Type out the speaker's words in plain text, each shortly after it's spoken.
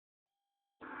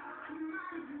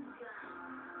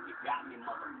You got me,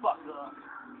 motherfucker.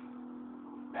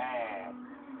 Bad.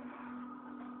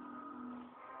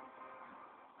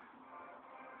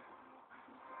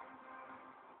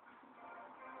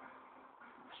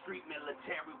 Street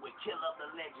military with Killa the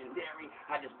legendary.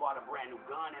 I just bought a brand new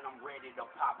gun and I'm ready to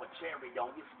pop a cherry.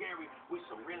 Don't get scary. We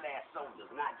some real ass soldiers,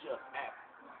 not just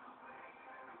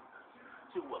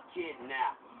to a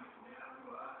kidnapper.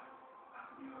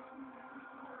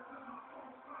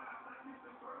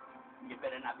 You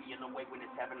better not be in the way when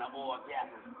it's having an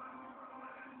orgasm.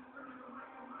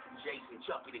 Jason,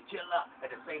 Chucky the Killa at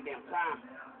the same damn time.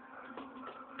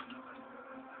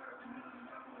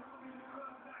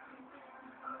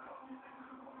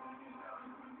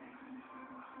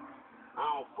 I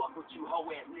don't fuck with you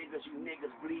hoe ass niggas, you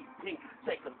niggas bleed pink.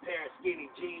 Take a pair of skinny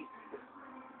jeans,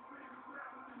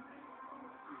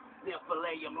 then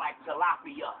fillet them like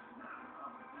tilapia.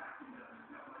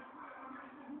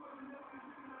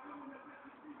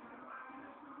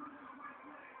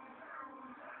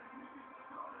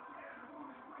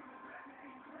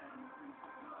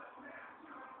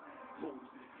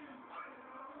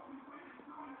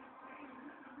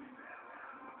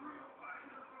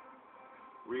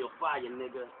 Real fire,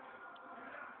 nigga.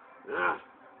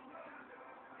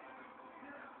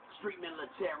 Street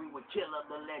military with Killa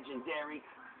the legendary.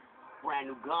 Brand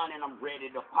new gun and I'm ready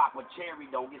to pop a cherry.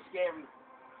 Don't get scary.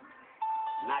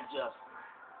 Not just.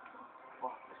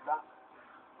 Oh, stop.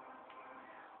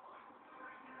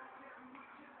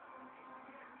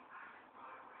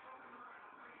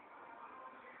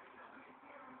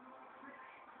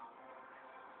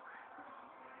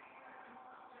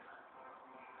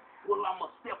 Well, I'ma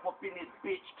step up in this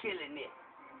bitch killing it.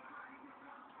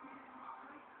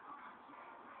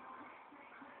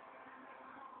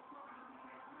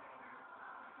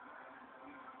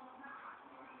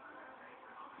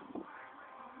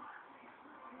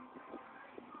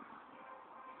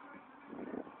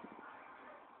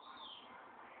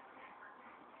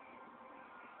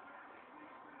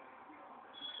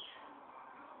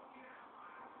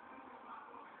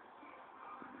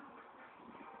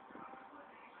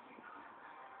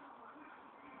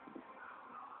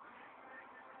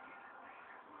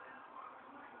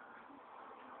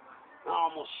 I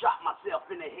almost shot myself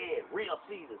in the head. Real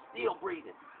Caesar, still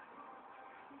breathing.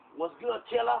 What's good,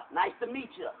 Killa? Nice to meet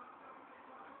you.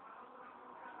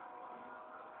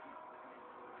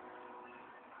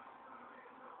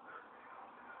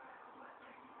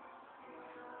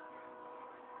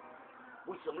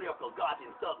 We some lyrical gods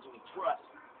and thugs we trust.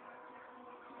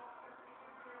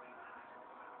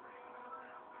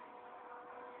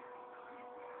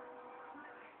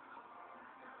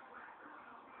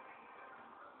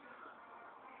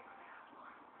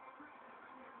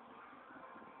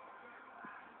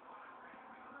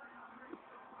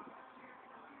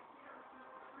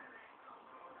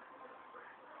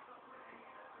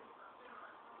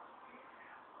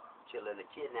 Killa the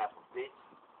kidnapper, bitch.